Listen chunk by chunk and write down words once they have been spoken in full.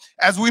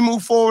As we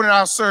move forward in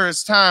our service,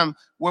 it's time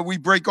where we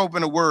break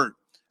open the word.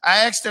 I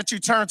ask that you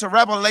turn to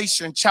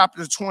Revelation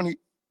chapter 20.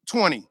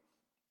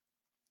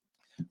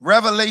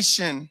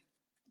 Revelation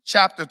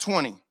chapter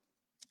 20.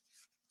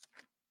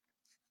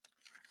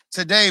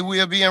 Today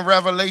we'll be in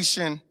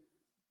Revelation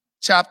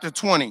chapter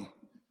 20.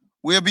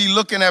 We'll be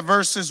looking at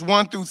verses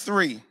 1 through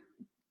 3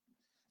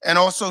 and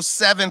also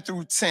 7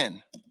 through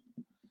 10.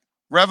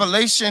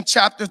 Revelation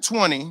chapter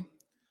 20,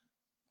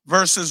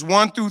 verses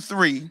 1 through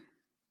 3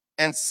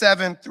 and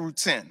 7 through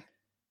 10.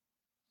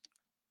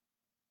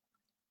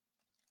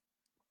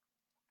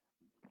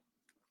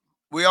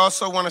 We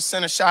also want to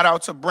send a shout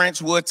out to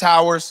Branch Wood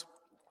Towers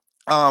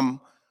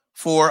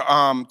for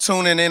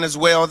tuning in as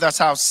well.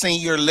 That's our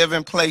senior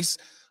living place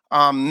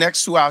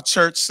next to our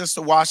church.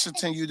 Sister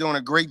Washington, you're doing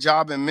a great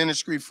job in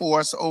ministry for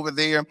us over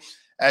there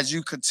as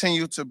you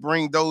continue to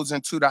bring those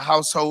into the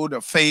household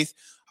of faith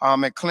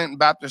at Clinton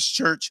Baptist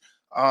Church.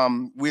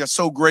 We are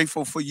so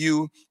grateful for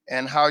you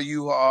and how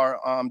you are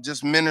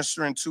just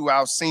ministering to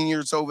our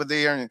seniors over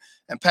there,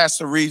 and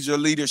Pastor Reed's your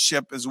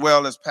leadership, as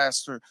well as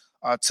Pastor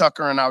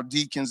Tucker and our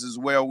deacons as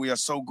well. We are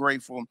so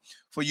grateful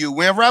for you.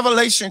 We're in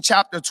Revelation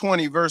chapter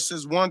 20,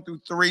 verses 1 through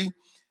 3,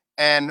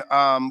 and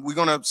we're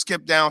going to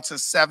skip down to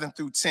 7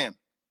 through 10.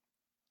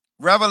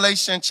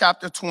 Revelation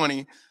chapter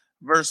 20,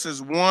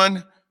 verses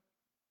 1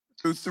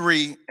 through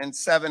 3 and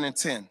 7 and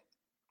 10.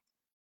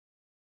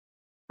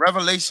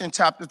 Revelation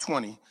chapter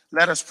 20.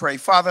 Let us pray.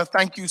 Father,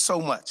 thank you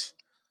so much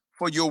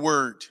for your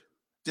word.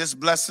 Just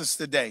bless us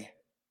today.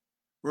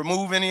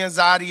 Remove any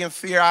anxiety and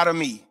fear out of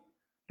me,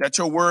 that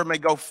your word may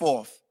go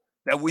forth,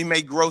 that we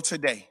may grow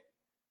today.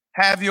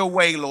 Have your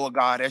way, Lord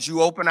God, as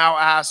you open our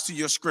eyes to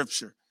your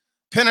scripture.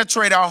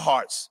 Penetrate our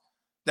hearts,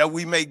 that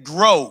we may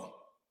grow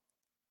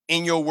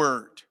in your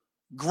word,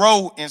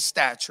 grow in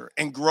stature,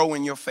 and grow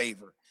in your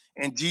favor.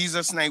 In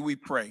Jesus' name we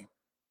pray.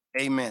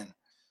 Amen.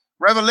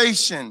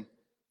 Revelation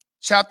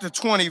chapter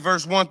 20,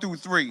 verse 1 through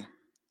 3.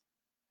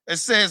 It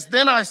says,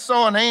 "Then I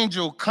saw an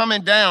angel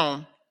coming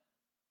down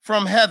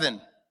from heaven,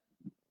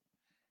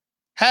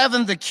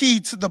 having the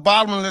key to the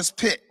bottomless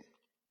pit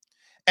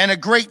and a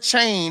great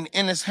chain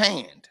in his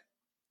hand.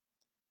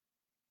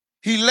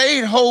 He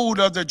laid hold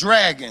of the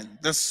dragon,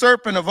 the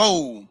serpent of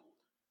old,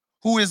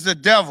 who is the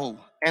devil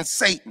and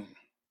Satan,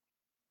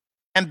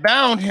 and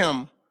bound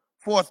him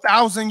for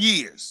 1,000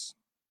 years.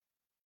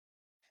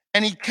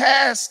 And he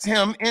cast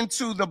him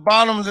into the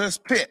bottomless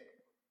pit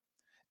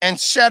and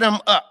shut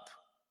him up,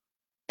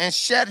 and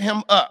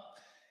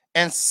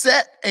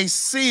set a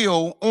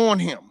seal on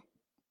him,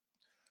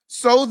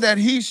 so that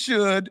he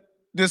should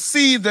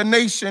deceive the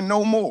nation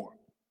no more,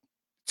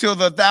 till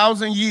the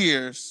 1,000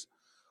 years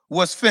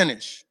was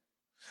finished.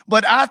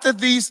 But after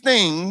these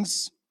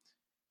things,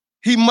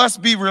 he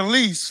must be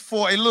released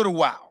for a little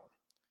while."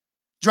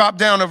 Drop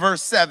down to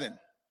verse 7.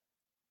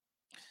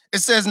 It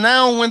says,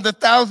 "Now when the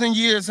 1,000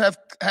 years have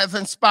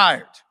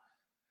expired,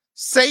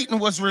 Satan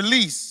was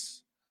released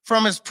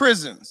from his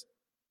prison,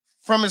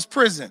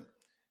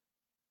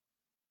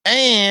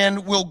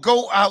 and will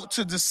go out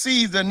to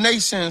deceive the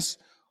nations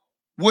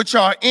which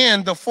are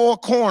in the four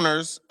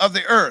corners of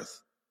the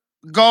earth,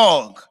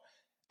 Gog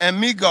and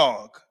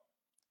Magog,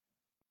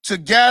 to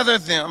gather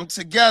them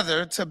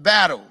together to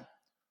battle,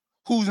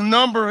 whose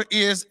number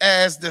is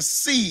as the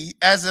sea,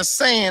 as the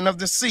sand of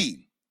the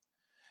sea.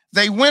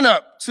 They went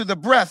up to the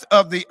breadth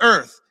of the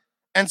earth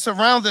and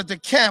surrounded the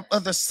camp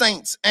of the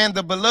saints and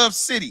the beloved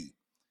city.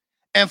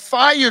 And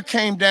fire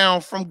came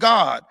down from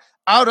God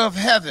out of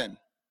heaven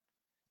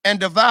and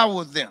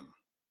devoured them.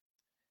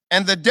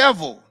 And the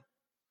devil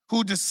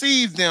who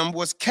deceived them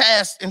was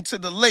cast into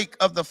the lake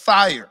of the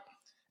fire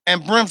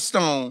and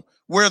brimstone,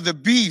 where the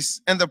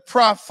beasts and the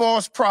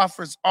false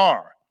prophets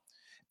are.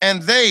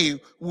 And they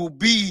will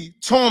be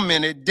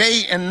tormented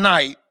day and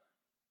night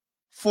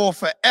for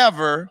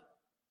forever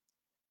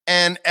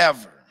and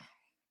ever."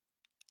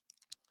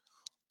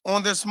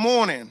 On this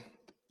morning,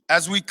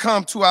 as we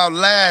come to our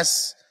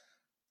last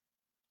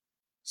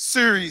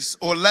series,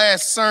 or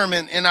last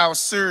sermon in our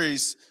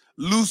series,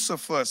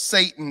 Lucifer,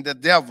 Satan, the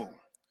devil,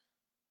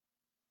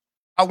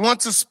 I want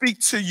to speak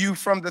to you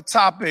from the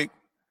topic,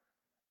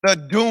 the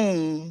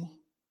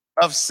doom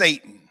of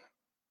Satan.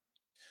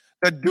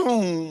 The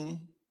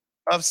doom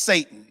of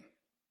Satan.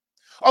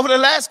 Over the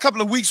last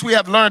couple of weeks, we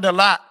have learned a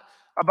lot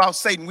about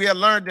Satan. We have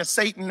learned that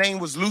Satan's name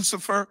was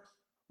Lucifer.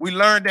 We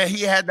learned that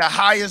he had the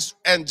highest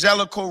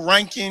angelical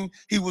ranking.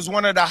 He was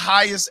one of the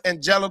highest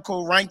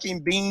angelical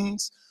ranking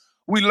beings.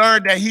 We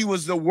learned that he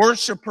was the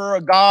worshiper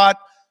of God,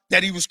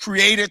 that he was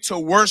created to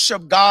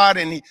worship God,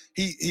 and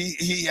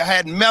he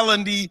had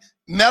melody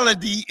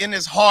in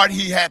his heart.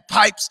 He had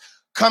pipes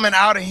coming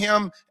out of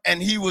him,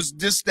 and he was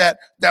just that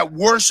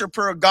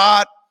worshiper of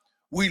God.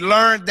 We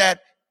learned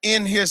that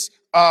in his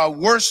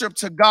worship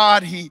to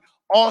God, he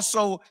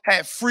also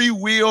had free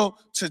will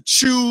to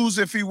choose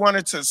if he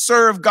wanted to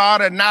serve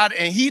God or not.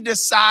 And he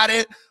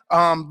decided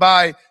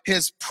by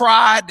his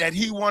pride that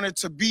he wanted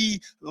to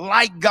be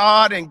like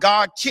God, and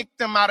God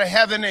kicked him out of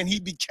heaven and he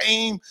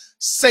became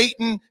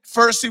Satan.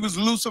 First he was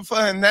Lucifer,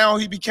 and now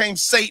he became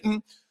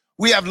Satan.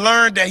 We have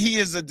learned that he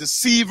is a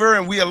deceiver,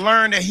 and we have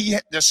learned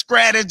that the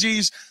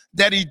strategies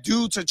that he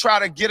do to try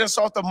to get us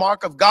off the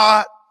mark of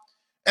God.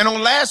 And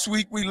on last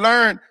week, we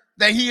learned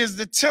that he is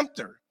the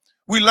tempter.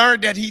 We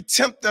learned that he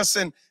tempts us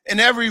in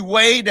every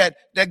way that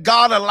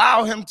God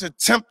allow him to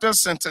tempt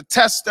us and to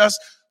test us,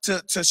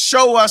 to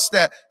show us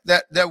that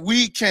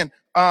we can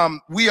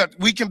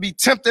we can be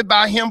tempted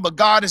by him, but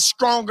God is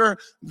stronger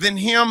than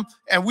him.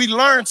 And we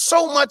learned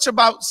so much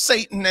about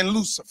Satan and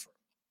Lucifer.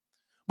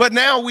 But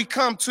now we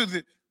come to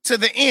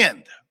the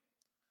end.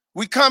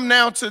 We come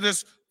now to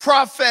this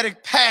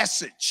prophetic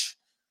passage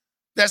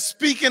that's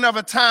speaking of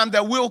a time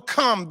that will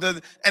come,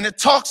 and it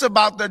talks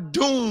about the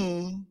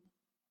doom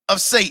of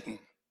Satan.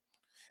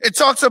 It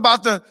talks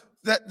about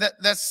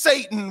that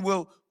Satan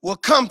will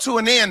come to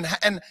an end,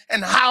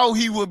 and how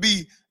he will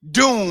be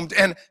doomed.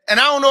 And I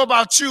don't know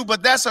about you,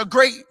 but that's a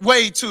great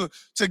way to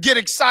get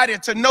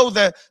excited, to know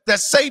that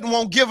Satan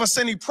won't give us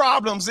any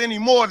problems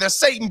anymore, that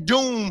Satan's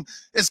doom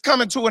is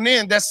coming to an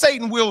end, that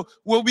Satan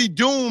will be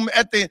doomed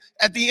at the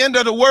end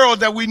of the world,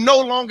 that we no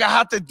longer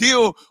have to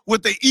deal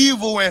with the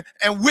evil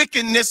and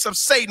wickedness of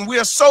Satan. We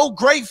are so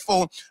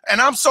grateful, and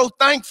I'm so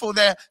thankful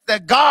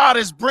that God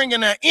is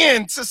bringing an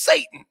end to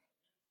Satan.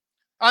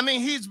 I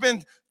mean, he's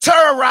been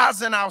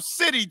terrorizing our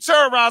city,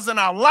 terrorizing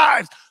our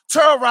lives,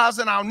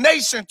 terrorizing our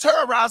nation,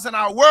 terrorizing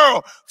our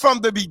world from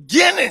the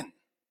beginning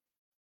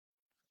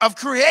of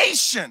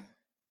creation.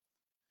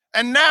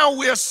 And now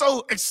we are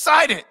so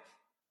excited.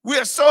 We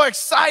are so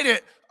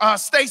excited,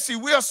 Stacy.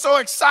 We are so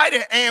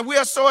excited, and we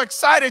are so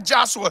excited,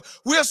 Joshua.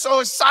 We are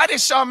so excited,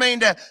 Charmaine,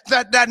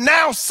 that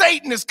now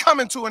Satan is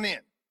coming to an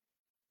end.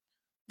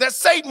 That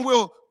Satan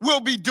will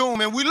be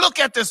doomed. And we look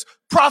at this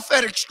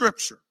prophetic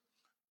scripture.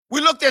 We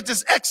looked at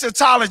this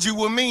eschatology,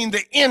 will mean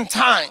the end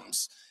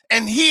times.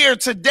 And here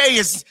today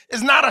is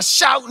not a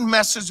shouting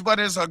message, but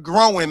is a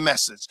growing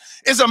message.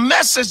 It's a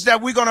message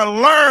that we're going to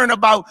learn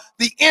about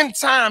the end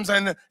times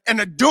and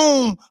the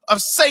doom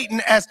of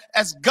Satan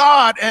as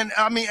God, and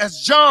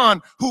as John,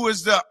 who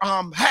is the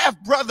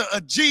half brother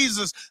of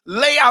Jesus,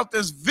 lay out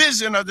this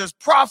vision of this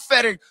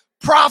prophetic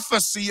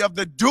prophecy of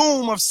the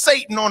doom of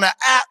Satan on the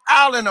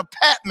island of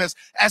Patmos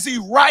as he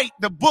write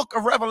the book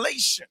of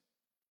Revelation.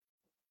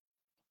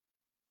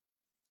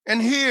 And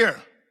here,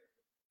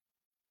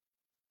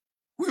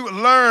 we will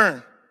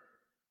learn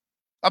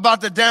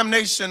about the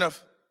damnation of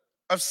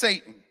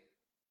Satan.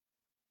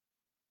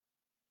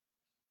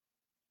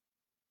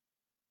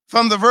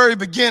 From the very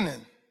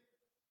beginning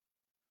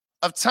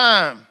of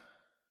time,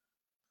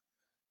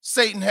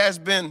 Satan has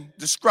been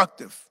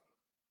destructive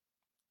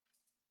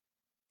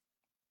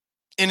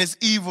in his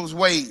evil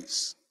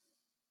ways.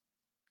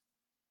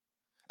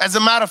 As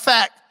a matter of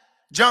fact,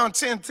 John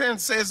 10:10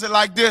 says it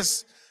like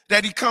this,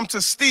 that he come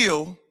to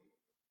steal,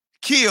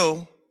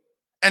 kill,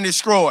 and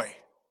destroy.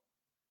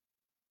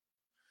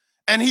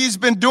 And he's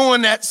been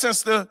doing that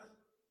since the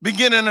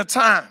beginning of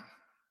time.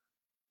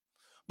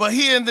 But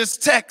here in this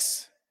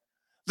text,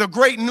 the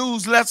great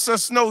news lets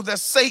us know that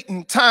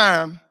Satan's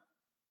time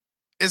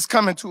is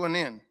coming to an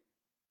end.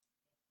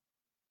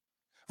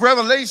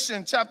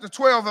 Revelation chapter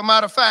 12, a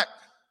matter of fact,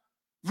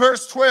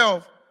 verse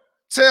 12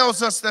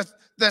 tells us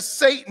that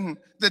Satan,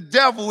 the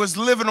devil, is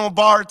living on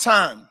borrowed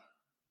time.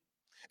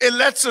 It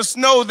lets us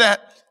know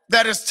that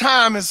his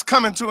time is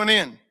coming to an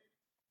end.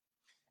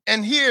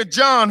 And here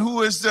John,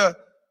 who is the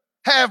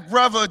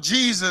half-brother of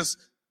Jesus,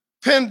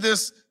 penned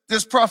this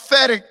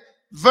prophetic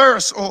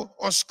verse or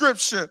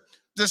scripture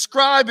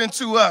describing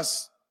to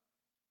us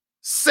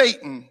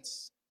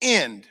Satan's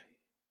end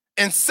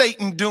and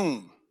Satan's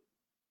doom.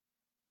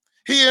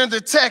 Here in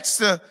the text,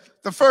 the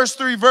first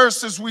three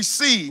verses we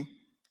see,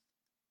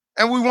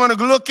 and we want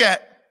to look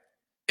at,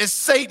 is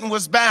Satan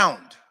was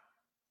bound.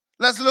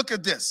 Let's look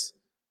at this.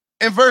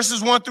 In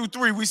verses 1 through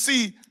 3, we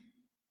see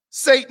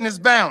Satan is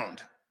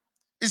bound.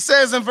 It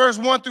says in verse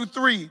 1 through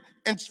 3,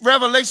 in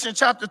Revelation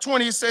chapter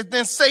 20, it says,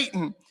 then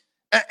Satan,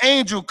 an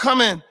angel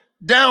coming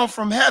down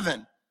from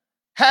heaven,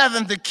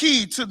 having the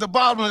key to the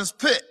bottomless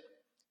pit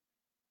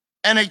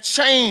and a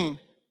chain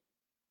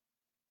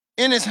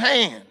in his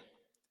hand.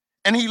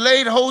 And he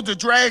laid hold of the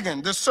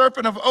dragon, the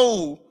serpent of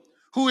old,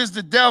 who is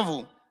the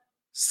devil,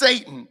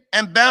 Satan,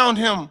 and bound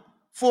him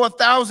for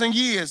 1,000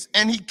 years.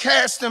 And he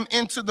cast him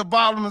into the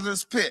bottom of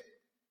this pit.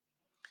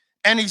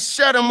 And he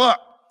shut him up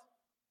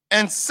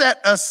and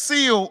set a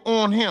seal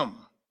on him,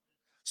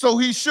 so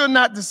he should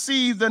not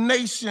deceive the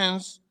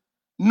nations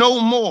no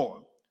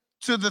more,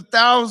 till the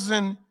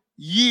 1,000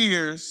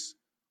 years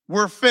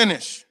were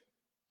finished.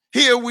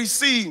 Here we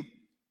see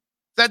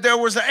that there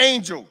was an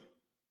angel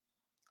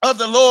of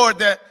the Lord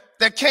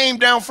that came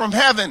down from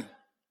heaven.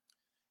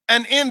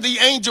 And in the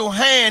angel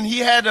hand,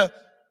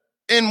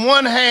 in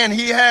one hand,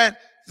 he had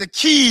the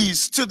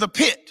keys to the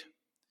pit.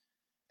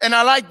 And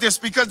I like this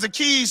because the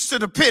keys to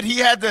the pit, he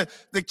had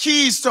the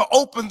keys to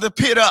open the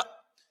pit up.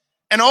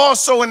 And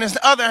also in his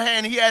other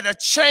hand, he had a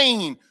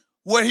chain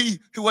where he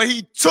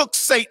took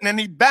Satan and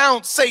he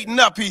bound Satan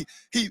up.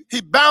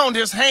 He bound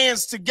his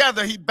hands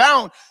together. He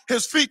bound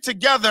his feet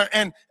together.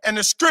 And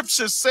the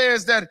scripture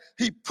says that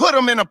he put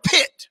him in a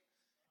pit.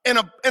 in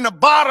a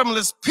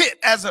bottomless pit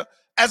as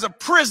a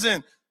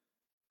prison.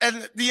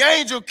 And the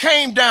angel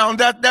came down.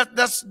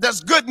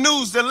 That's good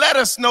news to let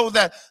us know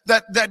that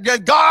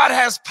God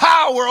has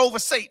power over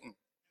Satan.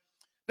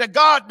 That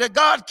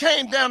God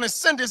came down and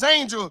sent his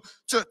angel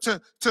to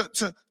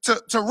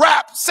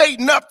wrap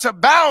Satan up, to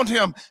bound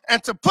him,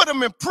 and to put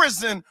him in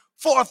prison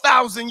for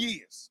 1,000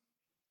 years.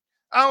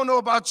 I don't know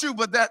about you,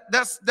 but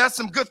that's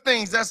some good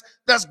things.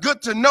 That's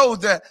good to know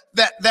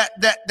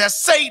that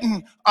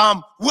Satan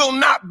will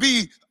not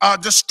be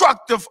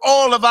destructive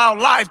all of our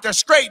life. That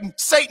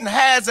Satan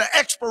has an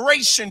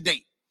expiration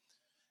date.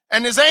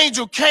 And his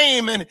angel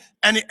came and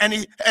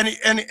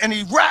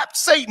he wrapped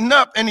Satan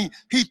up, and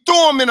he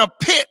threw him in a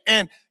pit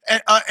and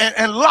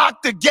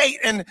locked the gate,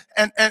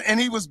 and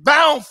he was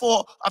bound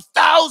for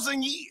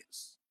 1,000 years.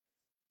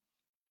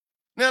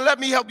 Now let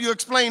me help you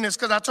explain this,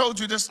 because I told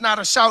you this is not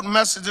a shouting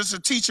message, it's a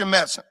teaching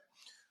message.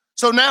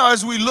 So now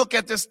as we look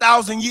at this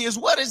 1,000 years,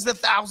 what is the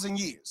 1,000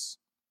 years?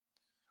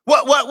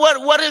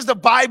 What is the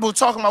Bible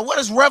talking about? What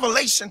is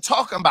Revelation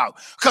talking about?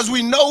 Because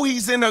we know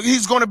he's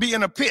going to be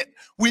in a pit.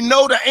 We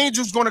know the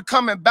angel's going to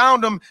come and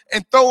bound him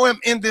and throw him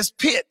in this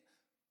pit.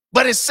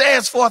 But it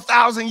says for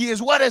 1,000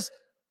 years. What is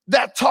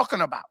that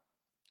talking about?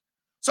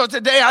 So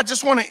today I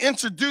just want to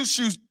introduce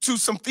you to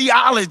some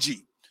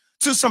theology,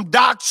 to some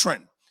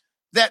doctrine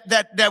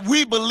that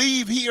we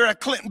believe here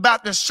at Clinton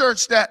Baptist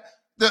Church that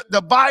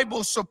the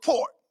Bible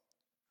support.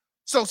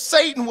 So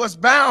Satan was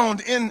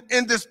bound in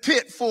this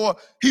pit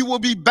he will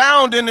be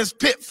bound in this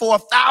pit for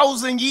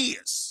 1,000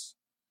 years.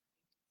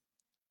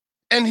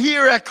 And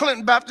here at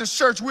Clinton Baptist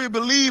Church, we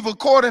believe,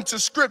 according to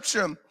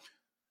Scripture,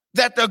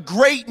 that the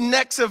great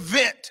next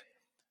event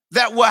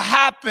that will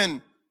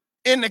happen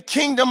in the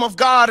kingdom of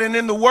God and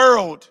in the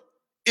world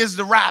is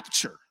the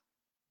rapture.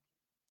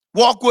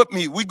 Walk with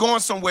me. We're going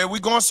somewhere.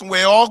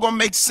 All going to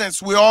make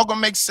sense. We're all going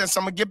to make sense.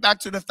 I'm going to get back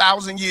to the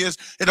 1,000 years.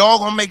 It all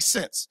going to make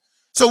sense.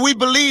 So we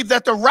believe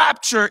that the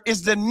rapture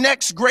is the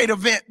next great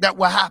event that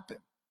will happen.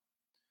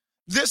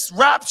 This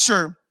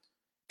rapture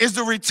is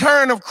the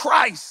return of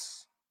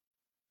Christ,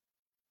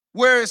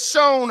 where it's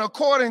shown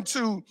according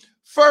to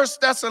 1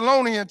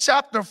 Thessalonians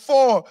chapter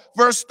 4,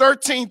 verse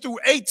 13 through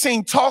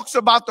 18, talks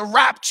about the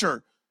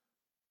rapture.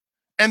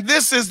 And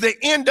this is the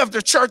end of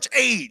the church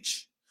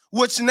age,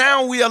 which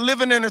now we are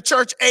living in a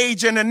church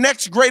age, and the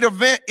next great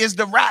event is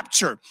the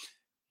rapture.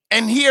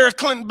 And here at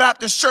Clinton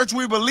Baptist Church,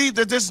 we believe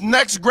that this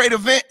next great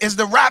event is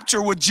the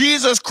rapture, where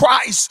Jesus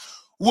Christ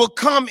will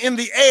come in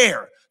the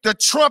air. The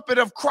trumpet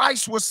of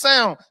Christ will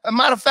sound. As a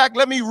matter of fact,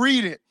 let me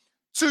read it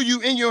to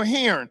you in your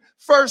hearing.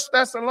 1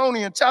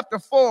 Thessalonians chapter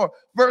 4,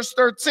 verse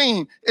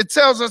 13. It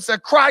tells us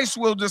that Christ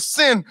will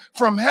descend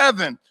from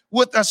heaven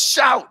with a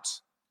shout,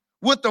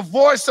 with the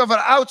voice of an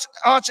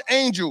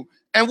archangel,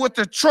 and with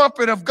the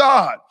trumpet of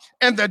God.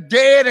 And the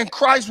dead in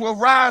Christ will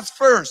rise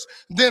first.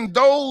 Then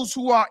those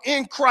who are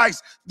in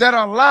Christ that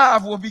are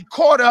alive will be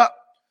caught up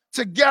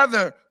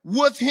together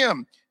with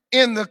him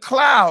in the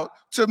cloud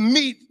to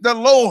meet the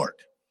Lord.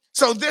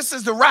 So this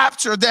is the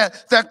rapture,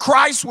 that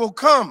Christ will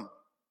come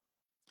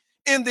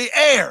in the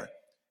air,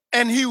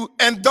 and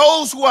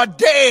those who are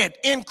dead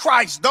in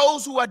Christ,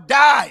 those who are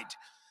died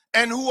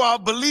and who are a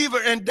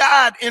believer and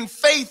died in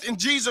faith in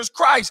Jesus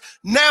Christ,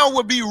 now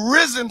will be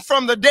risen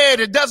from the dead.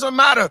 It doesn't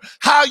matter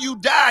how you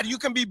died. You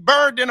can be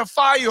burned in a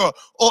fire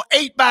or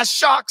ate by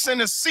sharks in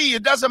the sea.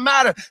 It doesn't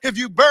matter if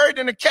you buried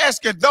in a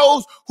casket.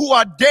 Those who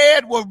are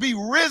dead will be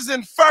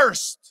risen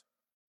first,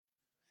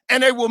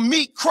 and they will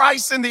meet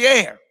Christ in the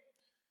air.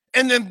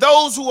 And then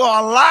those who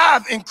are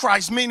alive in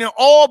Christ, meaning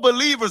all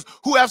believers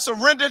who have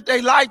surrendered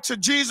their life to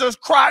Jesus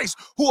Christ,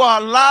 who are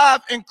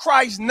alive in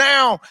Christ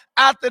now,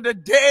 after the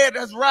dead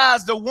has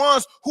risen, the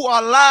ones who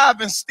are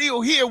alive and still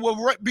here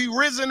will be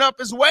risen up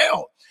as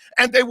well.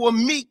 And they will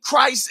meet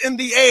Christ in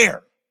the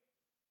air.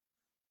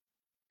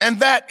 And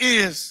that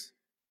is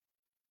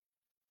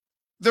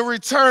the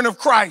return of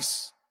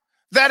Christ.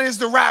 That is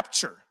the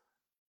rapture.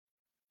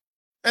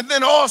 And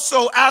then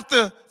also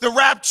after the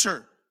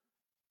rapture,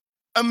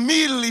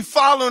 immediately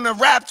following the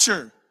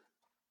rapture,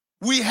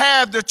 we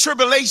have the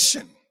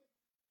tribulation,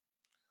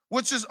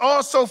 which is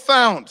also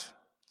found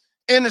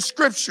in the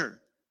Scripture.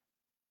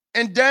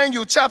 In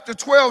Daniel chapter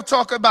 12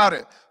 talk about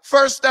it.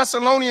 1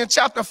 Thessalonians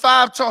chapter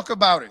 5 talk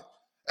about it.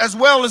 As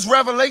well as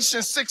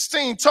Revelation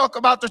 16 talk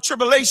about the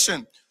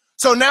tribulation.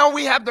 So now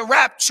we have the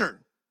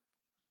rapture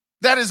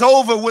that is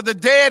over, where the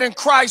dead in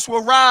Christ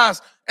will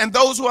rise and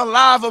those who are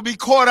alive will be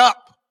caught up.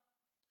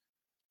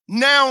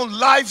 Now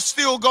life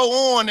still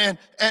go on and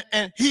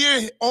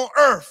here on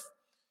earth.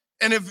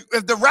 And if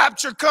the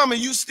rapture come and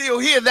you still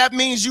here, that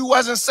means you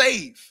wasn't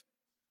saved.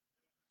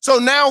 So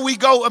now we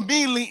go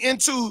immediately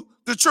into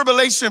the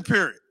tribulation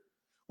period,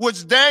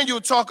 which Daniel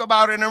talk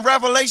about it, and in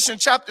Revelation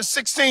chapter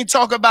 16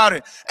 talk about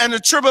it. And the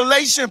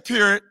tribulation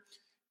period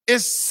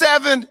is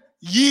 7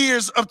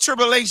 years of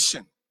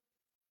tribulation.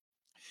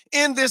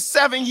 In this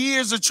 7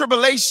 years of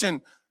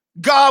tribulation,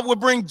 God will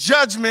bring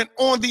judgment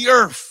on the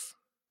earth.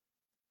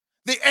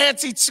 The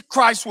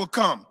Antichrist will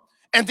come,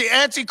 and the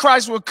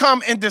Antichrist will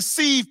come and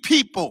deceive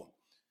people.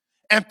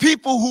 And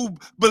people who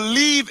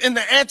believe in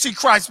the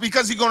Antichrist,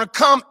 because he's going to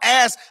come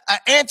as an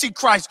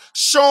Antichrist,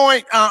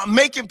 showing,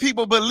 making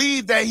people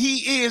believe that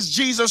he is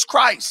Jesus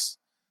Christ.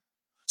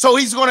 So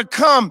he's going to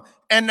come,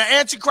 and the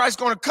Antichrist is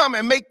going to come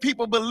and make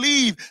people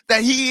believe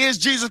that he is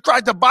Jesus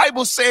Christ. The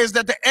Bible says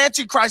that the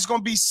Antichrist is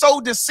going to be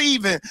so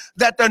deceiving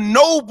that the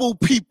noble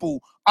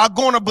people are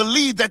going to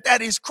believe that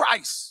that is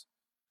Christ.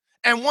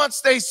 And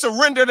once they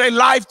surrender their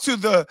life to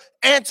the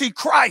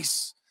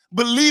Antichrist,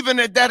 believing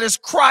that that is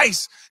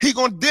Christ, he's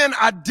going to then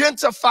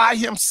identify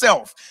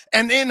himself.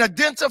 And in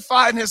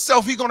identifying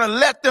himself, he's going to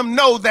let them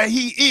know that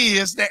he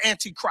is the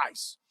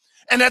Antichrist.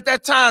 And at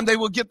that time, they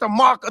will get the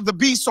mark of the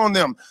beast on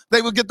them.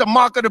 They will get the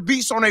mark of the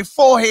beast on their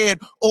forehead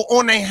or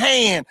on their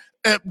hand,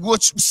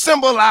 which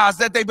symbolize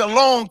that they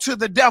belong to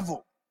the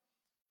devil.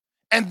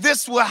 And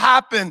this will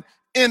happen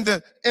in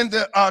the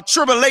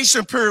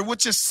tribulation period,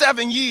 which is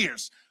 7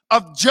 years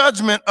of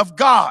judgment of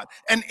God.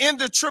 And in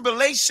the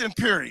tribulation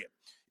period,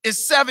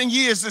 it's 7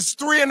 years. It's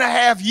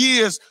 3.5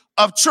 years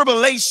of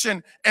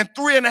tribulation and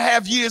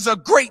 3.5 years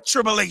of great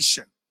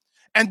tribulation.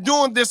 And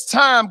during this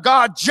time,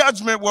 God's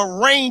judgment will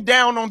rain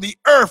down on the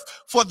earth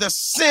for the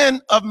sin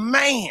of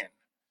man.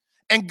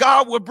 And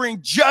God will bring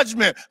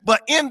judgment.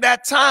 But in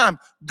that time,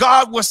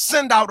 God will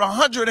send out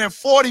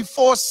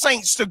 144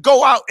 saints to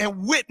go out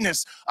and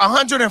witness,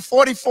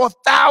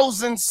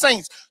 144,000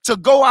 saints to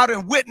go out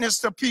and witness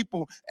to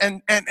people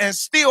and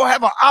still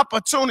have an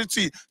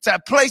opportunity to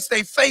place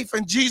their faith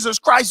in Jesus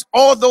Christ,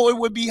 although it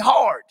would be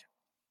hard.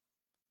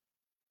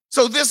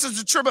 So this is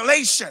the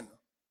tribulation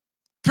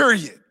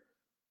period.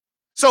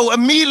 So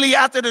immediately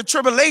after the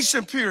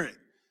tribulation period,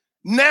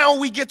 now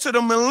we get to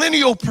the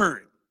millennial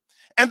period.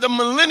 And the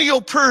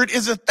millennial period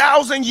is a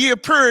 1,000-year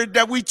period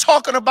that we're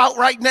talking about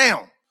right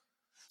now.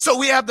 So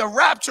we have the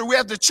rapture, we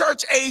have the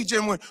church age,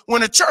 and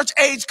when the church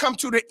age comes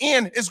to the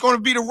end, it's going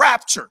to be the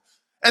rapture.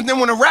 And then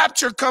when the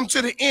rapture comes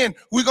to the end,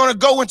 we're going to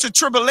go into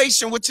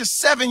tribulation, which is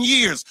 7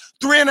 years,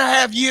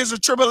 3.5 years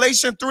of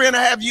tribulation,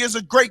 3.5 years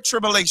of great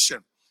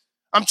tribulation.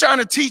 I'm trying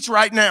to teach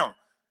right now.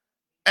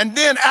 And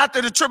then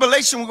after the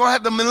tribulation, we're going to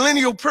have the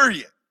millennial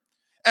period.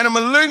 And the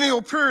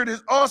millennial period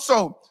is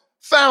also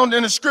found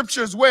in the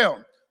scripture as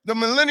well. The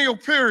millennial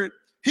period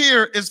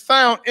here is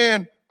found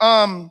in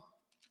in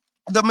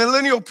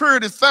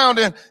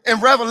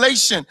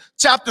Revelation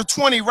chapter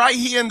 20, right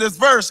here in this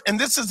verse. And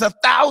this is a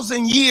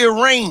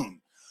 1,000-year reign.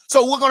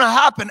 So what's going to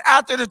happen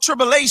after the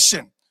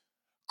tribulation?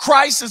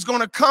 Christ is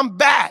going to come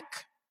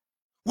back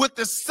with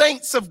the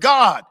saints of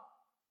God,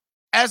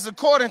 as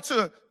according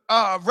to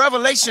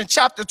Revelation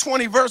chapter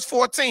 20, verse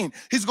 14.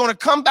 He's going to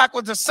come back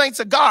with the saints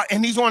of God,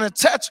 and he's going to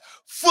touch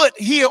foot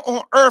here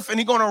on earth, and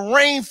he's going to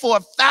reign for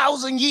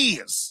 1,000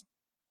 years.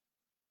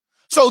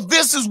 So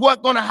this is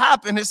what's going to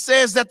happen. It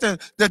says that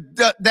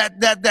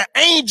the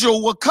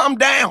angel will come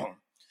down,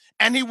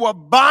 and he will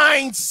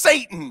bind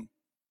Satan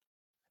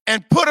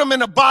and put him in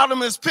the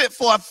bottomless pit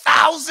for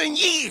 1,000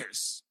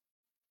 years.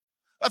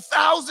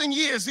 1,000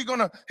 years he's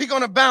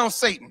gonna bound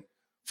Satan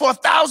for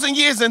 1,000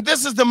 years, and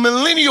this is the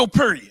millennial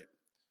period,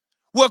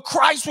 where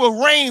Christ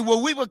will reign, where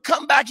we will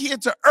come back here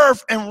to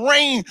earth and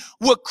reign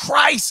with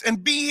Christ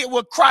and be here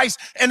with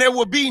Christ, and there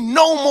will be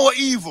no more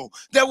evil.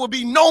 There will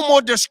be no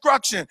more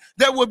destruction.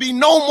 There will be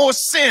no more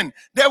sin.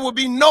 There will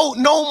be no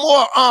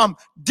more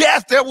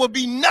death. There will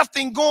be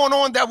nothing going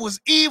on that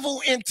was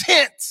evil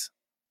intent.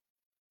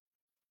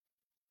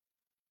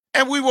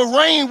 And we will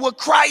reign with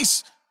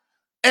Christ,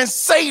 and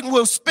Satan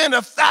will spend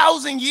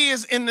 1,000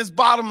 years in this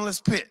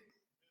bottomless pit. It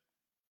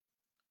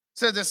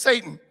says that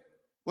Satan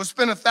will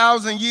spend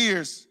 1,000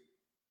 years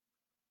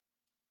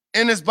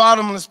in this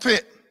bottomless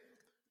pit.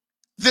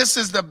 This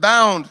is the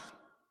bound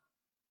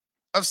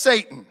of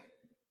Satan.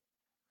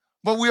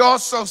 But we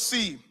also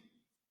see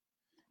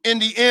in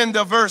the end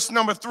of verse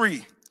number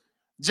 3,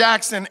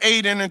 Jackson,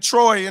 Aiden, and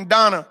Troy, and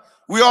Donna,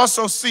 we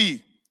also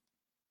see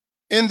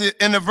in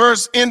the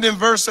verse, ending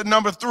verse of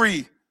number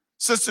 3,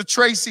 Sister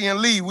Tracy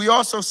and Lee, we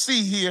also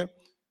see here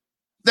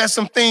that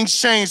some things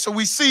change. So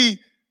we see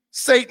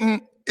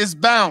Satan is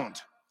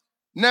bound.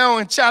 Now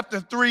in chapter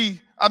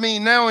 20, at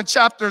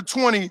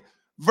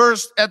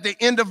the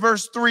end of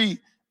verse 3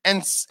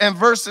 and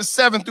verses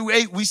 7 through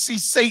 8, we see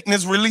Satan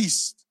is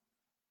released.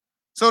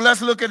 So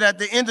let's look at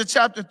the end of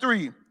chapter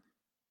 3.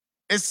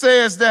 It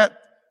says that,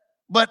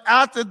 but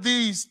after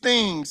these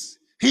things,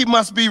 he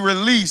must be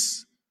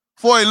released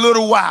for a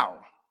little while.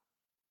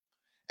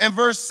 And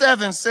verse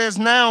 7 says,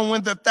 now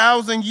when the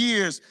 1,000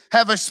 years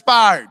have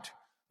expired,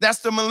 that's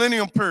the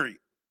millennium period.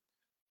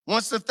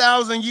 Once the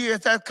 1,000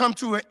 years have come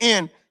to an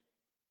end,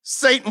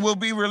 Satan will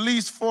be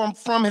released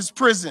from his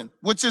prison,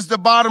 which is the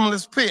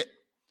bottomless pit,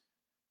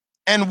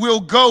 and will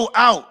go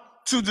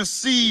out to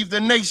deceive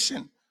the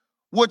nation,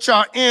 which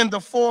are in the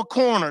four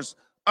corners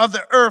of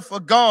the earth,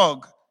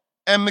 Gog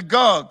and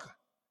Magog.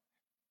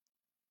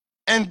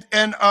 And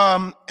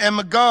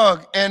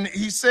Magog, and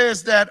he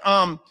says that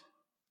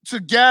to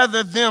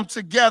gather them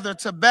together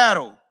to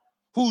battle,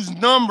 whose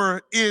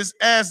number is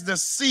as the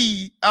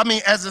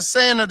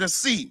sand of the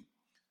sea.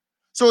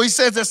 So he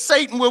says that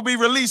Satan will be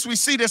released. We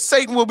see that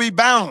Satan will be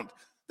bound.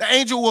 The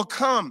angel will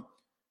come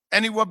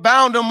And he would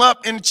bound them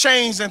up in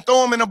chains and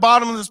throw them in the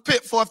bottomless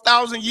pit for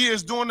 1,000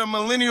 years during the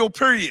millennial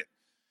period.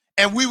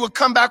 And we would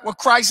come back with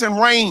Christ and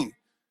reign,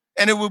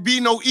 and it would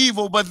be no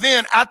evil. But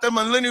then after the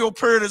millennial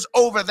period is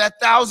over,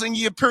 that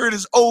 1,000-year period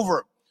is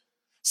over,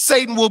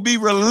 Satan will be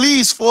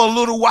released for a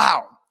little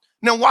while.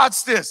 Now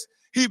watch this.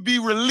 He'd be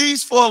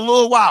released for a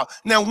little while.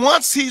 Now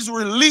once he's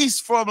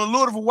released for a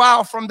little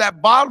while from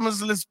that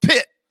bottomless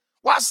pit,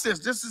 watch this.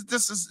 This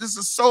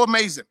is so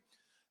amazing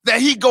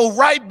that he go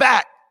right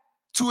back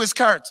to his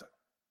character.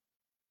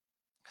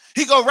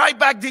 He go right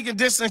back, Deacon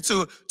Dixon,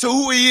 to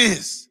who he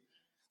is.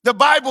 The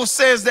Bible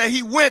says that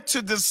he went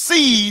to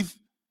deceive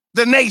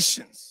the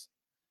nations.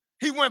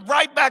 He went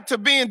right back to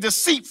being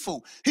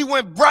deceitful. He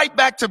went right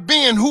back to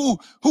being who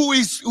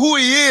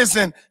he is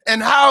and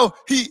how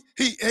he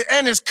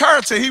and his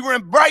character. He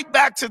went right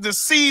back to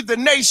deceive the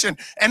nation,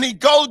 and he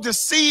go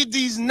deceive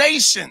these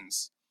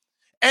nations,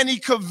 and he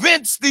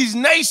convinced these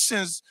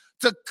nations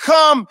to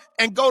come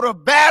and go to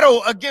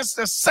battle against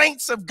the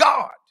saints of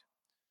God.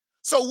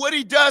 So what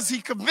he does,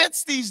 he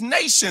convinced these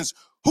nations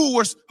who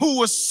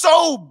were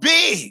so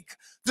big.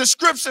 The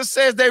scripture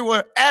says they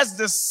were as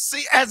the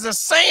sea, as the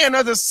sand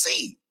of the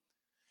sea.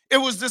 It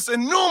was this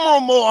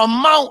innumerable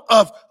amount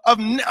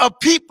of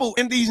people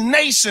in these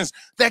nations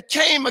that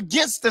came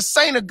against the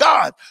saint of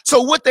God.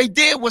 So what they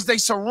did was they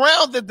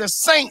surrounded the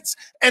saints,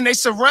 and they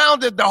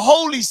surrounded the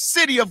holy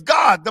city of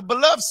God, the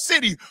beloved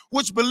city,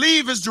 which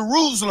believe is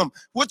Jerusalem,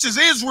 which is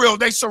Israel.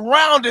 They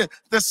surrounded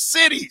the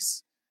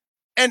cities.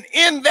 And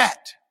in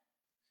that,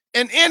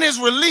 and in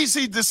his release,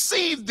 he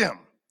deceived them.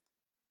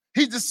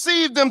 He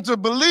deceived them to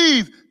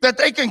believe that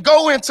they can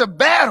go into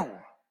battle.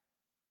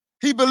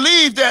 He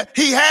believed that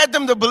he had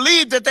them to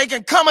believe that they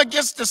can come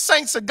against the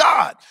saints of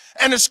God.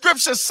 And the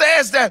scripture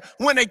says that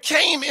when they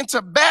came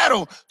into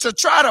battle to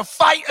try to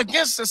fight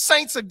against the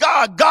saints of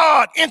God,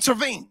 God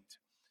intervened.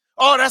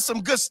 Oh, that's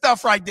some good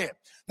stuff right there.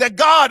 That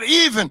God,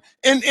 even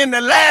in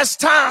the last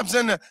times,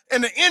 in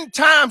the end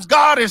times,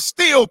 God is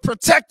still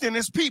protecting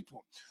his people.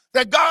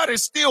 That God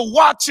is still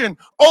watching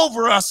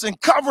over us and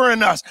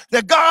covering us.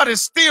 That God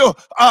is still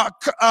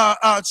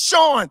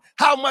showing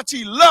how much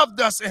he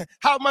loved us and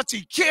how much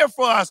he cared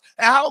for us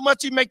and how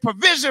much he make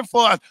provision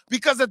for us.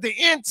 Because at the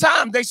end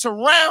time, they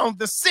surround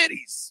the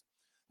cities.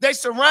 They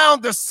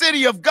surround the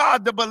city of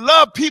God, the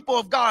beloved people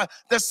of God,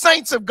 the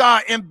saints of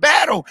God in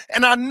battle.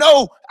 And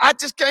I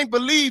just can't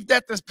believe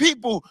that the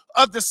people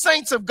of the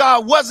saints of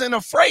God wasn't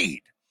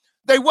afraid.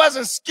 They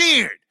wasn't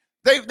scared.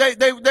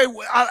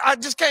 I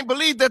just can't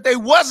believe that they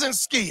wasn't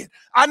scared.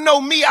 I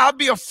know me, I'll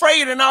be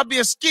afraid and I'll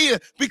be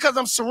scared because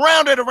I'm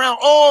surrounded around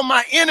all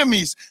my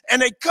enemies and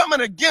they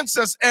coming against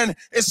us, and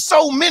it's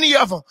so many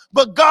of them.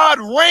 But God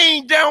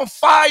rained down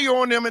fire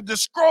on them and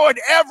destroyed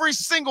every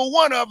single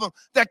one of them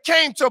that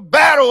came to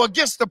battle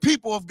against the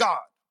people of God.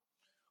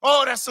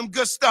 Oh, that's some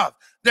good stuff.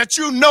 That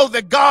you know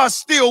that God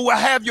still will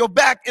have your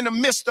back in the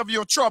midst of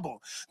your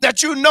trouble.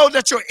 That you know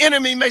that your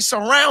enemy may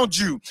surround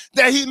you.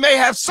 That he may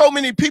have so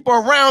many people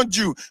around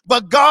you.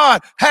 But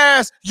God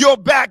has your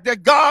back.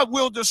 That God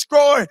will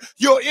destroy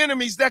your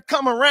enemies that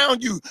come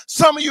around you.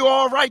 Some of you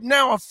all right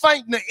now are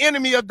fighting the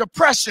enemy of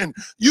depression.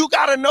 You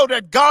got to know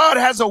that God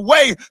has a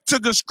way to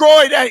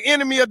destroy that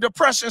enemy of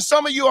depression.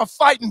 Some of you are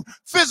fighting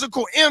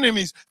physical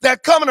enemies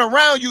that coming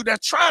around you,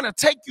 that trying to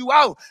take you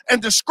out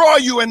and destroy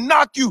you and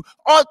knock you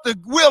off the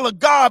will of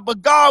God.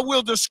 But God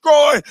will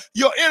destroy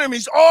your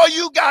enemies. All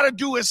you got to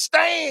do is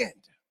stand.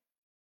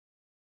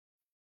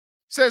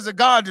 Says that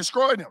God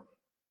destroyed them.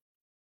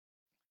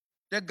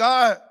 That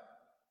God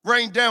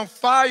rained down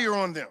fire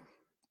on them.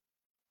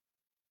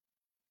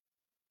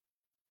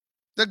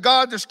 That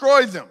God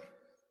destroyed them.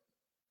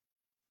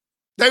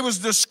 They was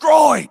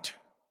destroyed.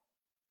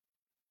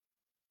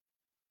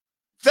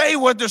 They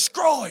were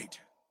destroyed.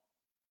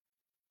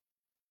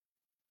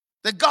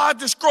 That God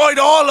destroyed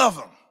all of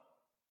them.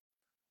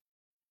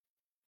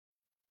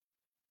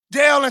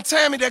 Dale and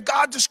Tammy, that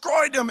God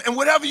destroyed them. And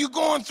whatever you're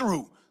going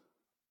through,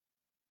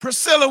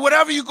 Priscilla,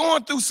 whatever you're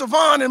going through,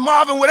 Savon and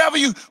Marvin,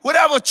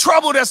 whatever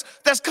trouble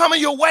that's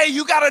coming your way,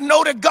 you got to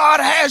know that God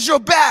has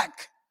your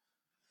back.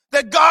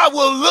 That God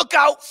will look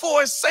out for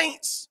his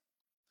saints.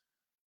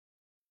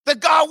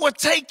 That God will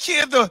take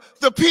care of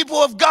the people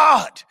of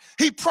God.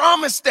 He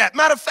promised that.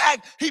 Matter of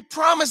fact, he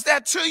promised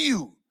that to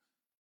you.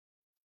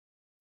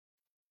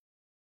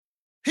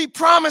 He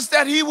promised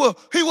that he will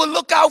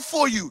look out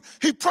for you.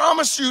 He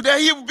promised you that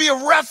he will be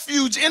a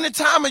refuge in the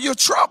time of your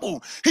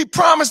trouble. He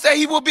promised that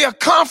he will be a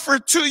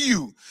comfort to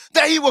you,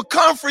 that he will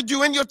comfort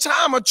you in your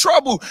time of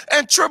trouble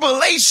and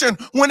tribulation.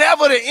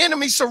 Whenever the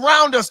enemy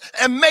surround us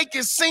and make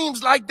it seem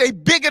like they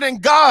bigger than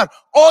God,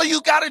 all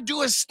you got to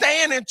do is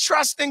stand and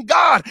trust in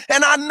God.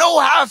 And I know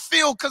how I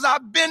feel because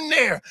I've been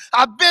there.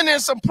 I've been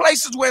in some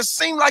places where it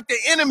seemed like the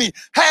enemy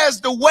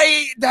has the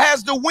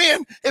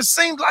win. It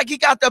seems like he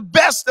got the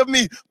best of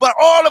me. But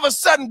all of a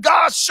sudden,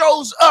 God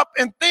shows up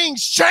and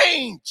things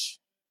change.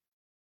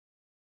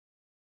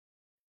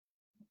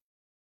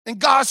 And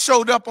God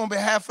showed up on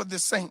behalf of the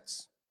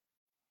saints.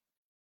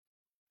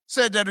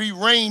 Said that he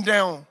rained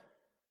down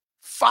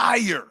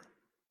fire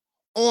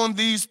on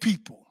these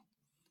people.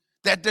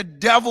 that the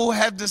devil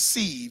had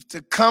deceived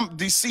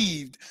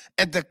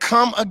and to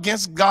come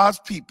against God's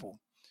people,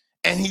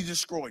 and he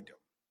destroyed them.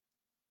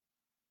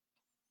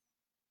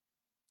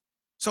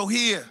 So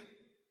here,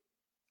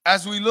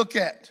 as we look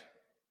at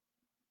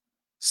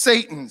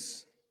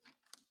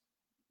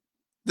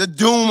the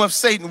doom of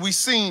Satan, we've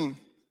seen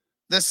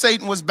that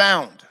Satan was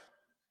bound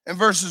in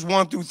verses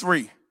 1 through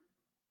 3.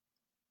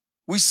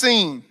 We've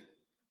seen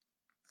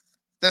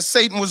that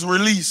Satan was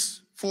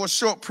released for a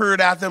short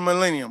period after the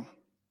millennium.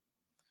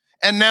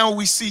 And now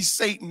we see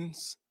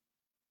Satan's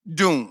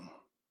doom.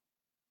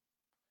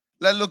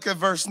 Let's look at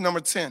verse number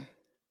 10.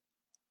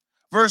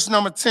 Verse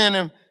number 10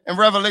 in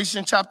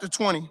Revelation chapter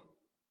 20.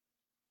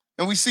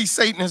 And we see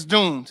Satan is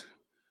doomed.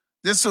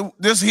 This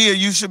here,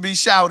 you should be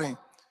shouting.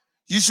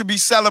 You should be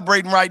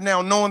celebrating right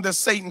now, knowing that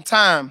Satan's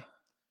time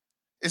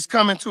is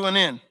coming to an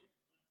end.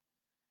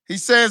 He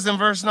says in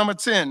verse number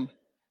 10,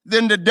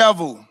 then the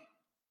devil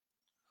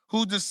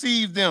who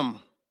deceived them,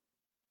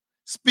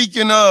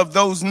 speaking of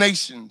those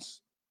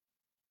nations,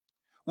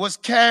 was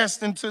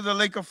cast into the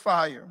lake of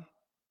fire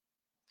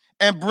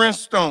and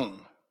brimstone,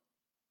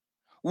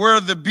 where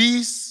the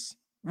beasts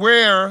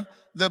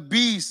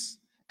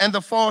and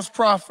the false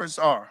prophets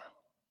are.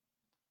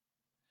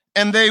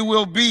 And they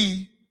will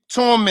be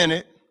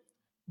tormented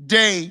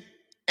day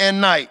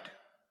and night,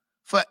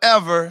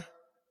 forever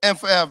and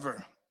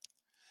forever.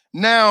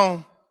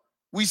 Now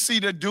we see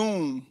the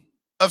doom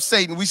of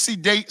Satan. We see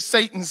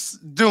Satan's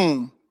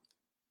doom.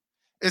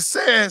 It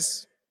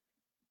says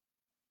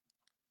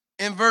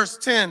in verse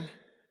 10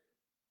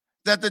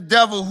 that the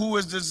devil, who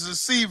is the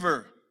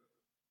deceiver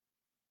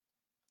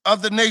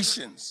of the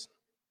nations,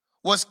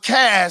 was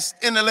cast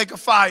in the lake of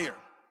fire.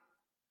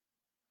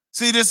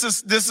 See, this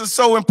is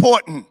so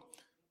important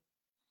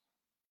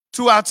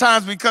to our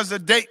times, because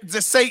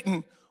the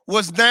Satan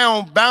was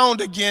now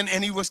bound again,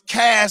 and he was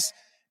cast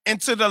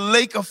into the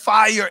lake of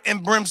fire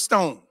and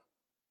brimstone.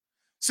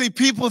 See,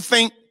 people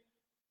think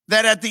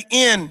that at the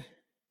end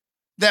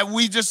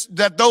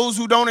that those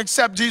who don't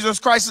accept Jesus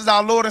Christ as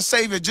our Lord and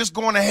Savior just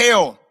going to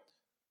hell.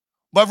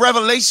 But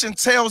Revelation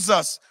tells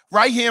us,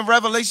 right here in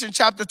Revelation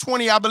chapter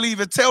 20, I believe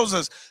it tells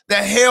us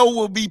that hell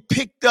will be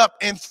picked up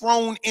and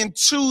thrown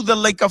into the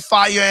lake of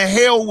fire, and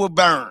hell will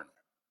burn.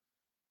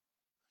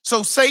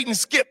 So Satan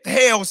skipped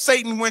hell.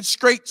 Satan went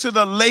straight to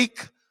the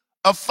lake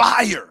of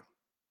fire.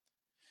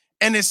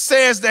 And it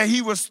says that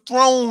he was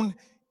thrown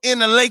in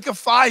the lake of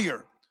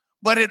fire.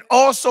 But it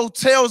also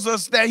tells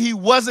us that he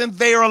wasn't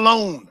there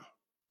alone.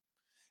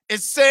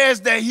 It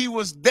says that he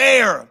was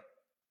there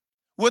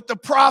with the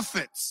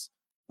prophets,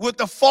 with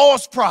the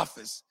false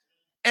prophets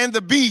and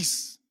the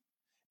beasts.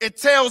 It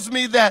tells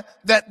me that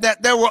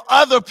there were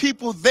other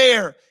people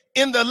there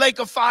in the lake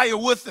of fire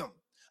with him.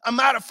 A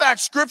matter of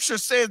fact, scripture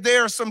says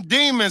there are some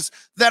demons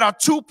that are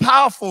too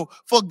powerful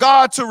for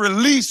God to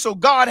release, so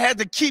God had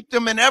to keep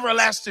them in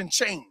everlasting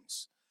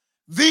chains.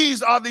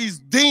 These are these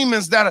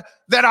demons that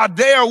are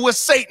there with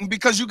Satan,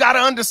 because you got to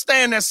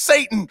understand that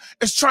Satan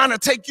is trying to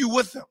take you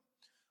with him.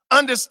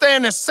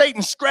 Understand that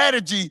Satan's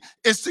strategy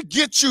is to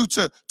get you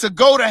to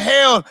go to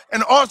hell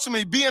and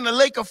ultimately be in the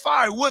lake of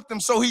fire with him.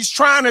 So he's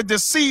trying to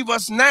deceive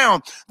us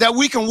now that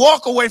we can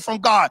walk away from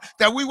God,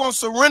 that we won't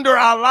surrender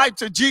our life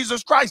to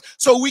Jesus Christ,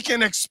 so we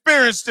can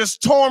experience this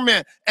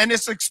torment and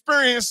this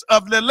experience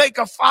of the lake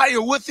of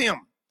fire with him.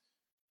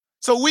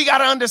 So we got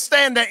to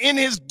understand that in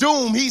his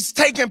doom, he's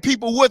taking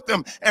people with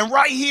him. And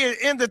right here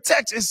in the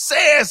text, it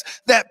says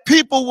that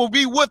people will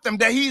be with him,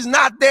 that he's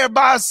not there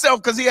by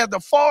himself, because he has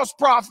the false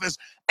prophets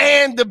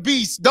and the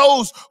beasts.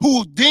 Those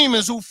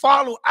demons who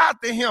follow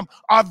after him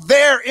are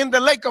there in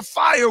the lake of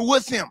fire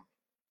with him.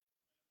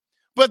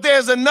 But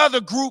there's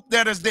another group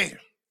that is there.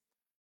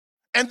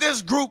 And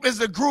this group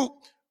is a group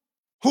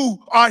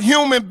who are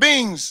human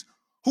beings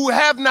who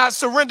have not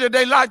surrendered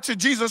their life to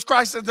Jesus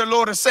Christ as their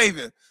Lord and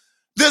Savior.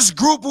 This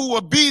group who will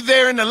be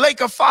there in the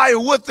lake of fire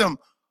with them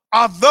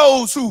are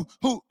those who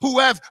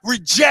have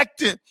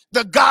rejected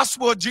the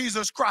gospel of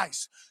Jesus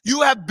Christ.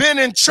 You have been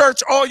in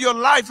church all your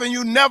life and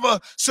you never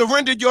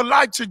surrendered your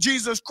life to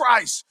Jesus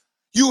Christ.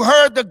 You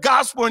heard the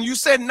gospel and you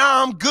said,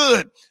 nah, I'm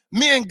good.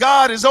 Me and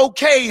God is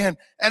okay, and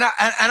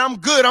I'm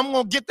good. I'm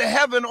going to get to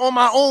heaven on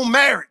my own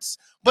merits.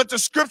 But the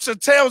scripture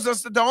tells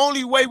us that the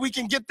only way we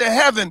can get to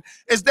heaven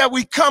is that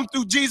we come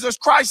through Jesus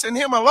Christ and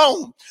him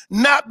alone,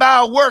 not by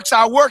our works.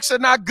 Our works are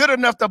not good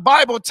enough. The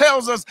Bible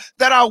tells us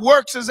that our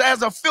works is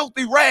as a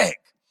filthy rag.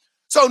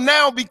 So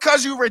now,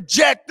 because you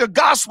reject the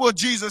gospel of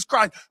Jesus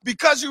Christ,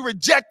 because you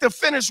reject the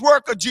finished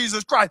work of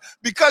Jesus Christ,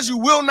 because you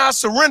will not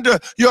surrender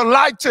your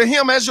life to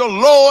him as your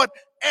Lord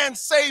and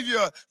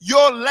Savior,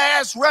 your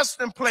last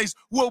resting place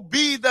will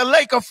be the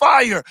lake of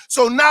fire.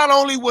 So not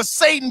only will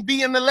Satan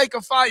be in the lake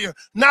of fire,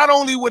 not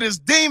only would his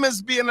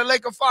demons be in the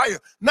lake of fire,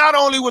 not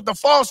only would the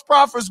false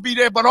prophets be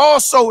there, but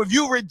also if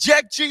you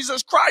reject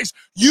Jesus Christ,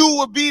 you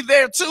will be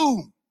there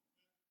too.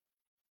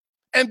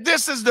 And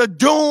this is the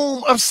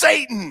doom of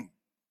Satan.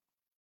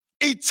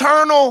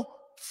 Eternal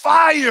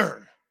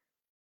fire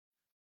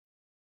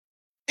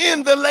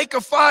in the lake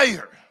of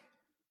fire.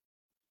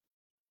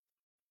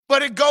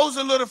 But it goes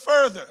a little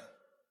further.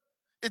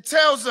 It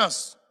tells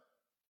us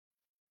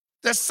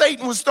that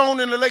Satan was thrown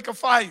in the lake of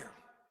fire.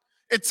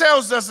 It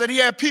tells us that he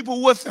had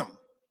people with him.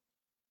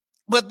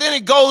 But then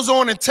it goes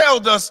on and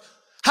tells us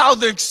how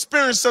the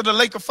experience of the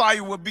lake of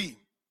fire would be.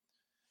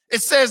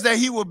 It says that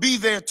he will be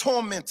there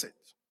tormented.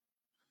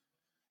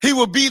 He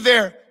will be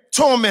there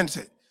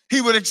tormented.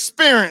 He would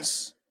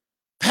experience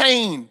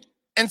pain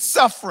and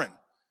suffering.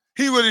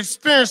 He would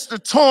experience the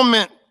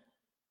torment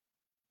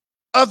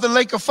of the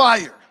lake of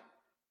fire.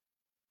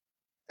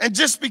 And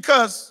just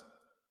because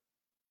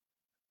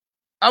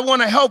I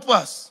want to help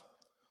us,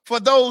 for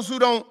those who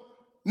don't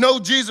know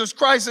Jesus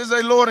Christ as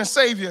their Lord and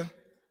Savior,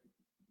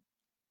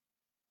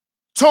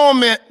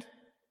 torment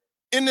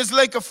in this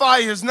lake of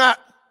fire is not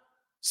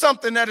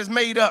something that is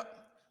made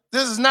up.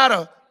 This is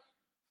not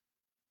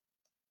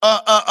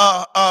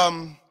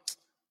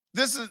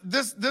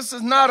this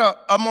is not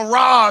a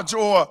mirage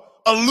or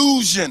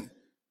illusion.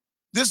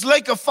 This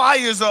lake of fire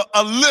is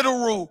a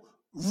literal,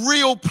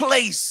 real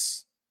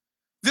place.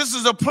 This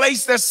is a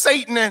place that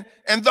Satan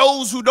and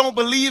those who don't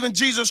believe in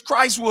Jesus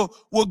Christ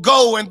will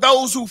go, and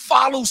those who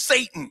follow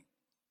Satan.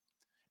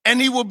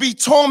 And he will be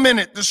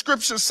tormented, the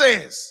scripture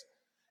says.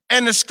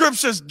 And the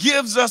scriptures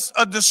gives us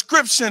a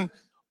description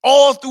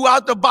all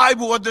throughout the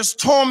Bible of this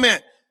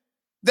torment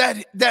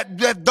that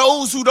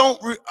those who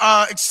don't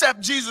accept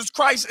Jesus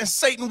Christ and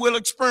Satan will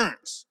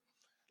experience.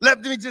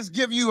 Let me just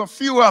give you a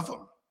few of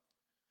them.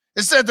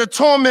 It said the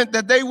torment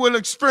that they will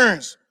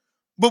experience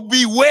will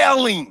be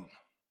wailing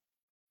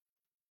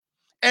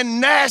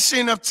and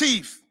gnashing of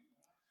teeth.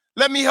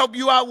 Let me help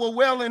you out what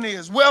wailing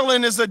is.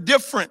 Wailing is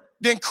different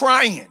than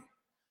crying.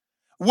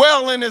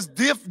 Wailing is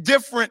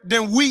different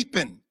than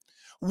weeping.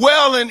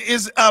 Wailing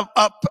is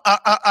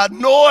a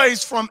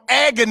noise from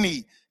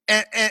agony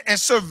and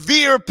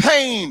severe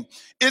pain.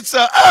 It's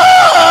a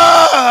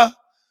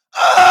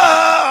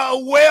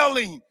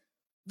wailing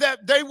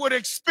that they would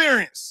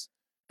experience.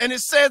 And it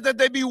says that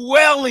they be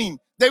wailing.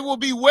 They will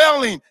be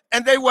wailing,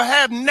 and they will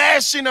have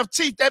gnashing of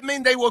teeth. That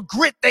means they will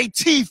grit their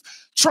teeth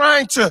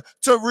trying to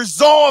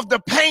resolve the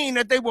pain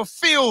that they will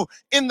feel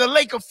in the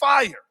lake of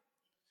fire.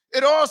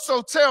 It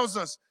also tells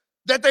us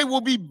that they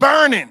will be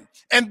burning.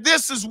 And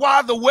this is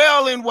why the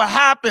wailing will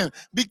happen,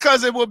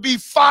 because it will be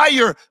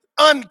fire,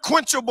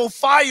 unquenchable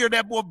fire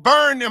that will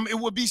burn them. It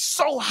will be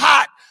so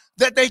hot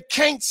that they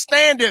can't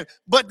stand it,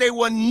 but they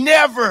will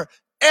never,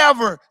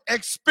 ever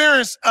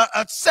experience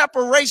a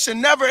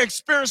separation, never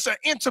experience an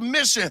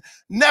intermission,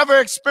 never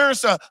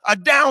experience a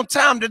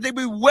downtime, that they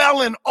be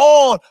wailing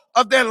all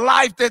of their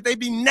life, that they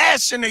be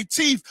gnashing their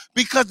teeth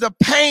because the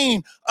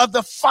pain of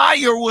the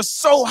fire was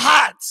so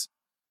hot.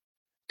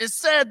 It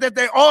said that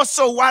they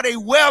also, while they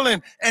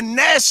wailing and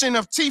gnashing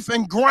of teeth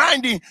and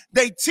grinding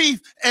their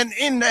teeth, and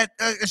in that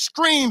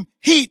extreme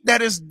heat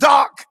that is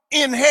dark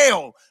in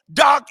hell,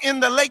 dark in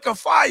the lake of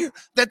fire,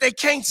 that they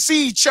can't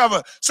see each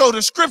other. So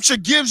the scripture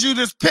gives you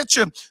this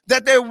picture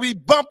that they will be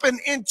bumping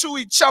into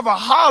each other,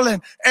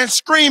 hollering and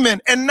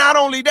screaming. And not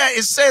only that,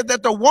 it said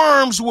that the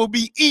worms will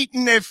be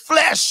eating their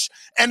flesh,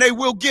 and they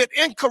will get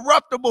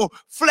incorruptible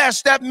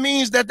flesh. That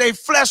means that their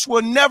flesh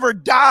will never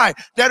die,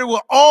 that it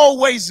will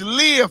always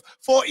live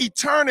for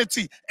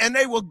eternity. And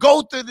they will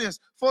go through this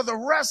for the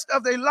rest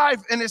of their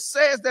life. And it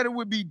says that it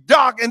would be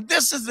dark. And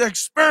this is the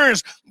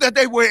experience that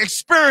they will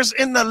experience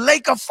in the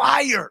lake of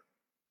fire.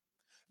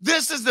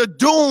 This is the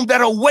doom that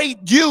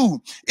awaits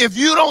you. If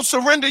you don't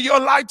surrender your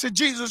life to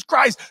Jesus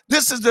Christ,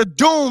 this is the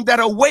doom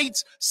that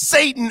awaits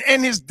Satan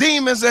and his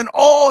demons and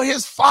all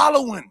his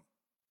following.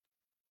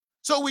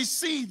 So we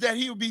see that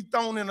he will be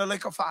thrown in the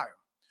lake of fire.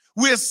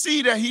 We'll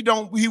see that he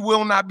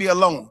will not be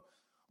alone.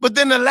 But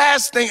then the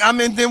last thing,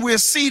 then we'll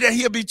see that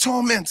he'll be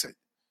tormented.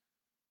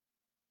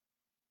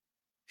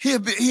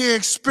 He'll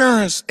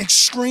experience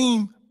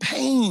extreme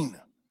pain.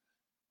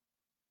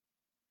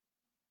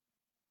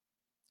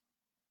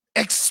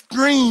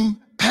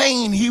 Extreme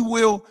pain he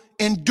will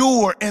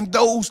endure, and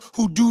those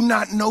who do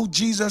not know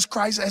Jesus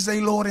Christ as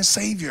their Lord and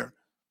Savior.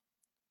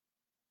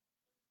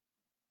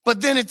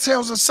 But then it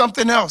tells us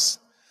something else,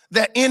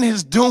 that in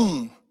his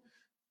doom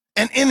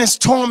and in his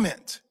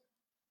torment,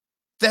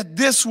 that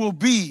this will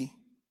be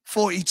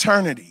for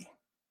eternity.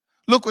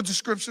 Look what the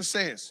scripture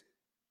says.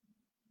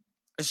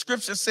 The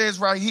scripture says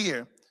right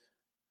here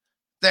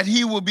that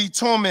he will be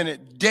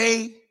tormented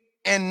day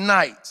and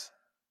night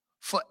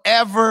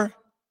forever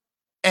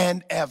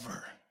and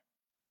ever.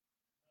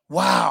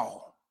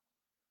 Wow.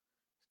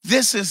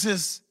 This is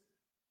his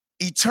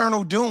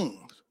eternal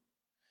doom.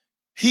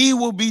 He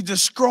will be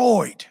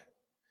destroyed.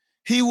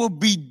 He will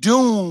be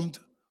doomed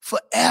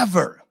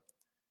forever.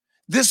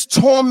 This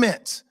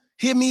torment,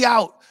 hear me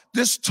out,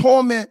 this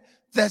torment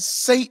that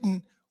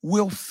Satan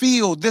will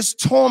feel, this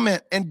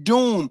torment and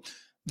doom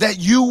that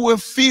you will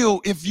feel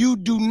if you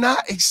do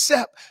not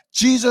accept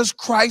Jesus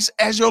Christ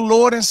as your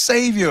Lord and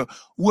Savior,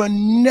 will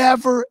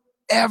never,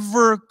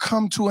 ever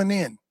come to an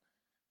end.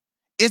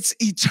 It's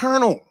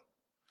eternal,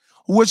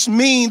 which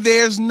means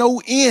there's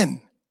no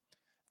end.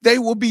 They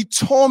will be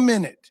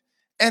tormented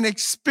and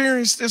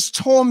experience this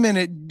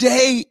tormented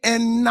day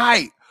and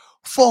night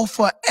for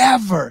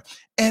forever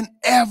and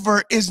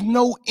ever. Is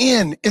no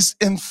end. It's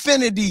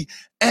infinity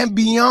and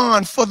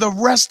beyond. For the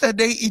rest of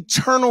their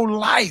eternal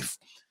life,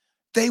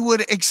 they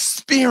would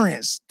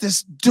experience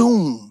this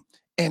doom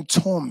and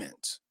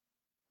torment.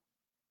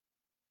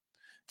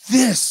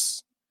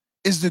 This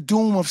is the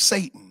doom of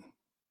Satan.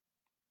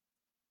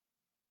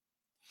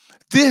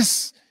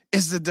 This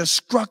is the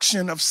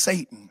destruction of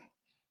Satan.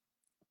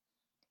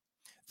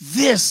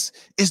 This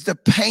is the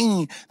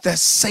pain that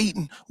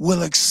Satan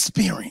will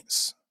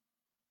experience.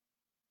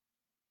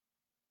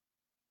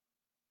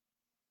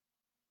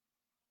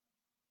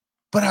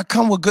 But I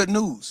come with good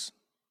news.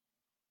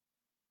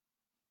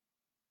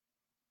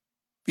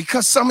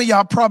 Because some of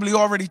y'all probably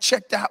already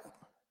checked out.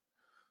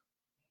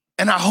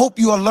 And I hope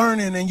you are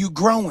learning and you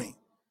growing.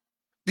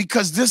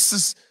 Because this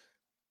is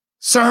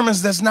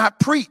sermons that's not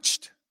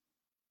preached.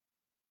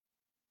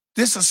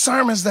 This is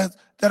sermons that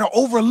are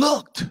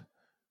overlooked.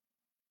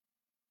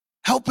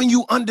 Helping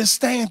you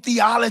understand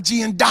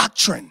theology and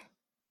doctrine.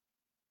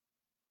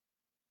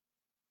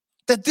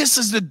 That this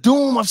is the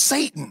doom of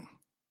Satan.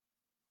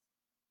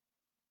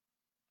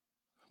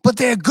 But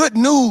they're good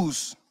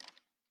news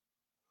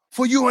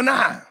for you and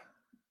I.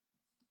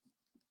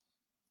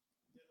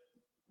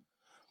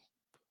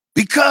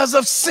 Because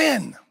of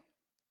sin,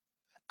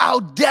 our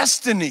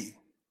destiny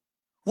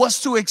was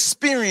to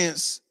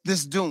experience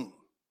this doom.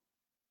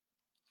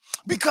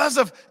 Because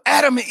of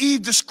Adam and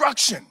Eve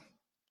destruction,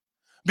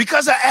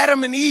 because of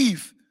Adam and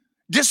Eve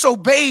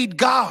disobeyed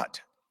God,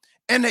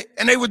 and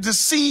they were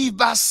deceived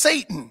by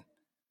Satan,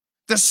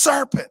 the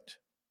serpent,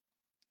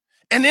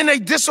 and then they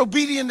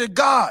disobedient to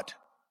God,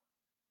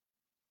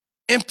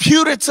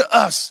 imputed to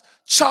us,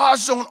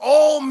 charged on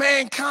all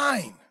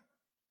mankind,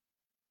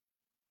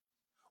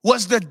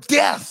 was the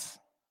death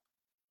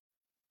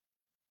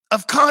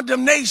of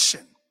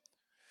condemnation,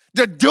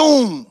 the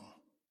doom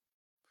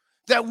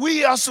that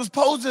we are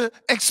supposed to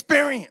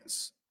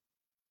experience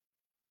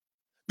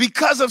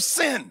because of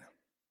sin.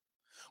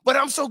 But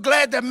I'm so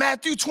glad that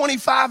Matthew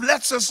 25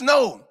 lets us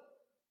know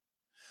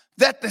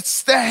that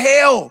the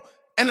hell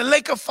and the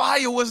lake of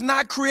fire was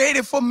not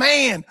created for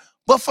man,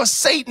 but for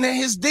Satan and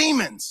his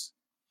demons.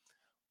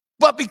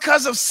 But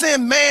because of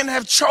sin, man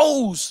have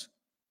chose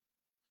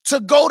to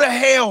go to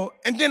hell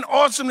and then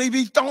ultimately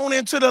be thrown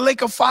into the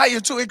lake of fire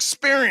to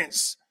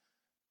experience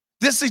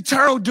this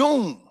eternal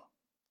doom.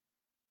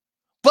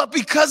 But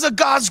because of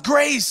God's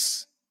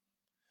grace,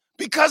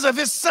 because of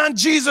his son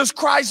Jesus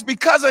Christ,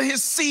 because of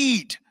his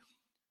seed,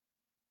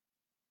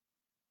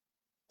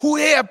 who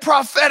he had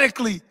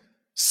prophetically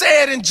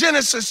said in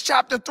Genesis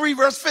chapter 3,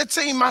 verse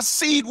 15, my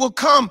seed will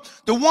come,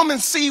 the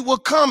woman's seed will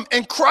come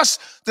and crush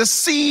the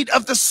seed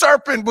of the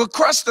serpent, will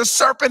crush the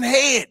serpent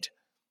head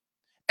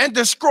and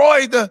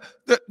destroy the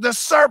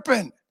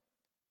serpent.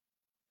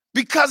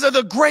 Because of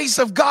the grace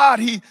of God,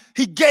 he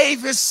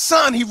gave his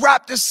son, he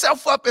wrapped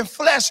himself up in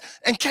flesh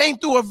and came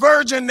through a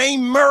virgin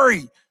named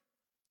Mary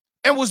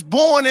and was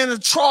born in a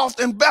trough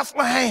in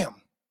Bethlehem.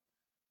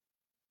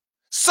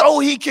 So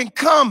he can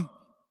come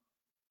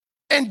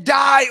and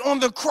die on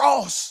the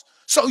cross,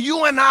 so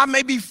you and I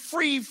may be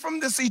free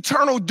from this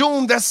eternal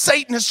doom that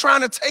Satan is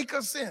trying to take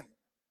us in.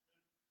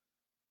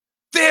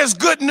 There's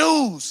good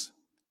news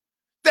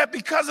that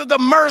because of the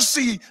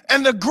mercy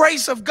and the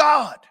grace of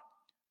God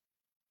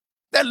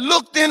that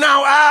looked in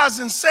our eyes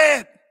and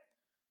said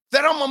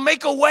that I'm gonna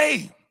make a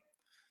way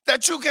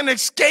that you can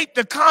escape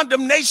the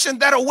condemnation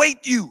that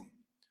await you,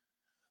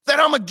 that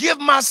I'm gonna give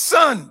my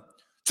son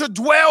to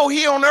dwell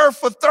here on earth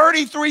for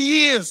 33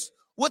 years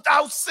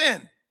without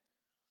sin,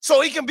 so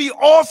he can be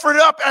offered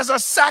up as a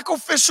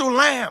sacrificial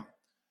lamb.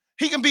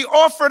 He can be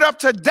offered up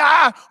to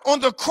die on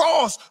the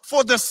cross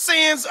for the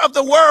sins of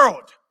the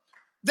world,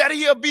 that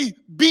he'll be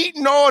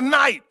beaten all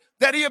night,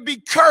 that he'll be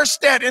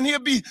cursed at, and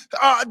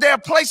they'll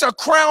place a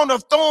crown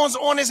of thorns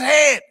on his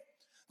head.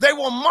 They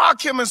will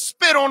mock him and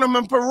spit on him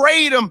and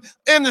parade him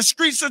in the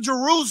streets of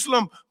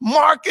Jerusalem,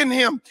 marking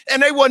him,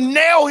 and they will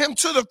nail him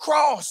to the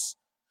cross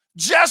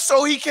just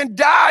so he can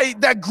die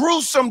that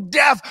gruesome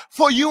death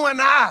for you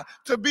and I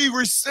to be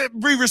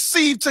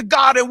received to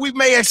God, and we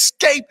may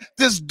escape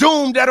this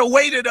doom that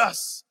awaited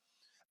us.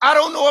 I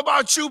don't know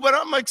about you, but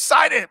I'm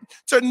excited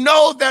to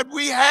know that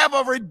we have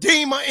a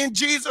Redeemer in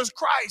Jesus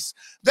Christ,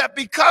 that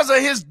because of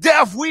his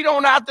death, we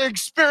don't have to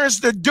experience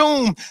the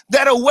doom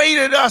that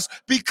awaited us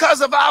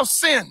because of our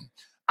sin.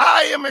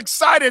 I am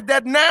excited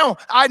that now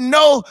I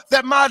know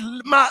that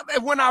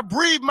when I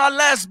breathe my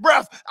last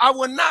breath, I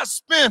will not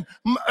spend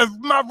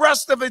my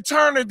rest of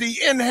eternity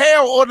in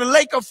hell or the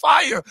lake of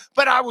fire,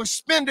 but I will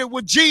spend it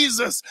with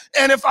Jesus.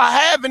 And if I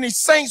have any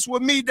saints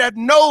with me that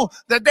know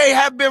that they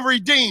have been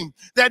redeemed,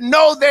 that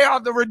know they are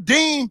the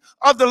redeemed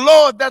of the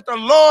Lord, that the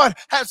Lord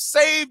has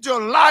saved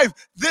your life,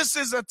 this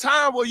is a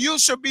time where you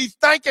should be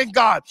thanking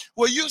God,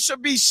 where you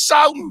should be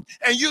shouting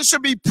and you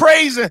should be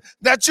praising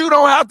that you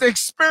don't have to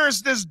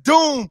experience this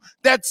doom doom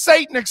that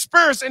Satan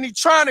experienced and he's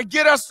trying to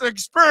get us to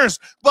experience.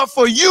 But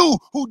for you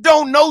who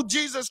don't know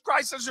Jesus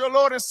Christ as your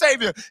Lord and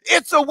Savior,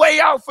 it's a way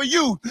out for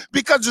you,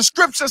 because the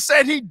scripture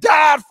said he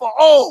died for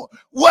all.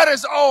 What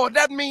is all?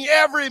 That means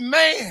every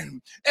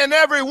man and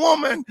every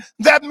woman.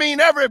 That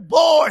means every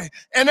boy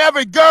and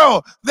every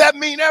girl. That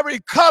means every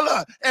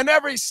color and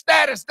every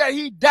status, that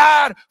he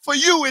died for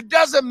you. It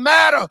doesn't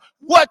matter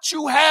what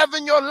you have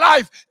in your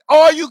life.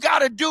 All you got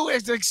to do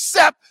is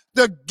accept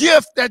the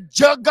gift that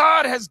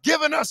God has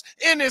given us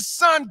in his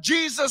son,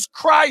 Jesus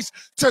Christ,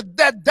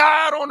 that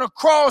died on the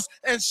cross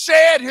and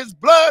shed his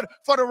blood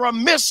for the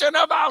remission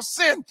of our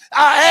sin.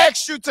 I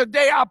ask you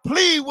today, I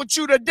plead with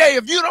you today,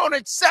 if you don't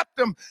accept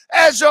him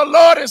as your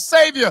Lord and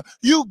Savior,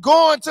 you're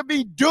going to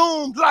be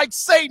doomed like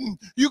Satan.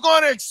 You're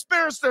going to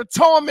experience the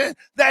torment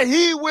that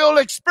he will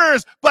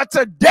experience. But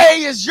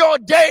today is your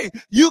day.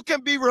 You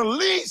can be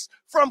released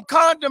from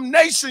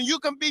condemnation. You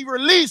can be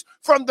released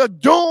from the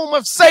doom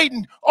of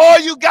Satan. All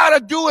you got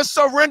to do is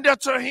surrender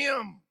to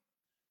him,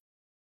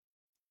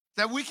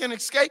 that we can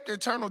escape the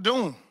eternal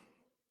doom.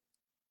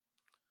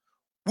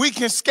 We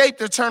can escape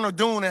the eternal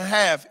doom and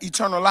have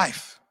eternal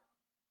life.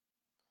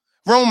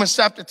 Romans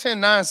chapter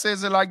 10:9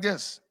 says it like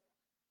this,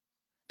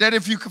 that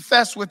if you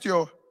confess with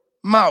your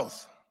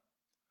mouth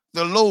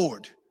the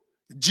Lord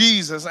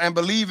Jesus and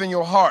believe in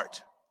your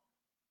heart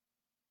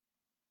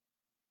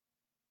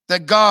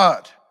that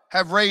God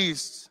have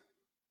raised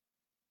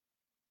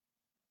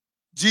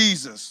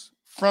Jesus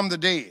from the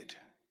dead,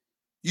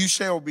 you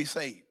shall be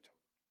saved.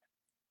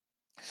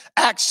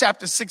 Acts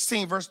chapter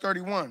 16 verse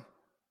 31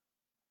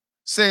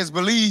 says,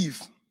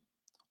 believe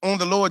on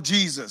the Lord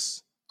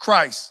Jesus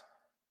Christ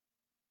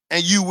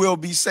and you will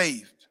be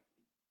saved.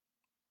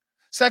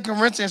 2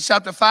 Corinthians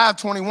chapter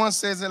 5:21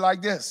 says it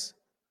like this,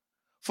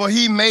 for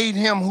he made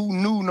him who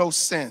knew no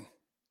sin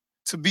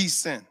to be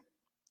sin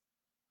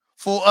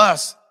for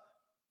us,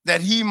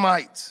 that he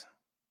might,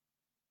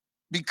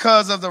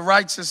 because of the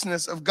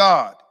righteousness of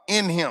God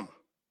in him,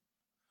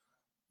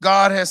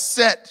 God has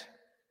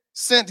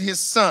sent his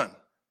son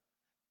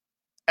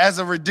as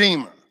a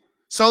redeemer,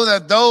 so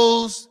that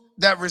those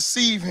that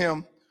receive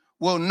him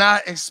will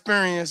not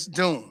experience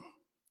doom.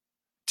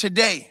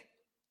 Today,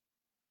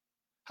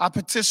 I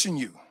petition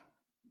you.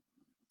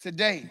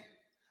 Today,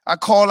 I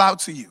call out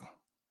to you.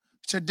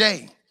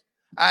 Today,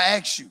 I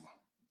ask you,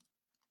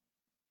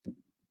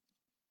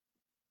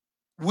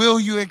 will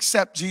you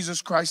accept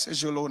Jesus Christ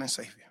as your Lord and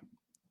Savior?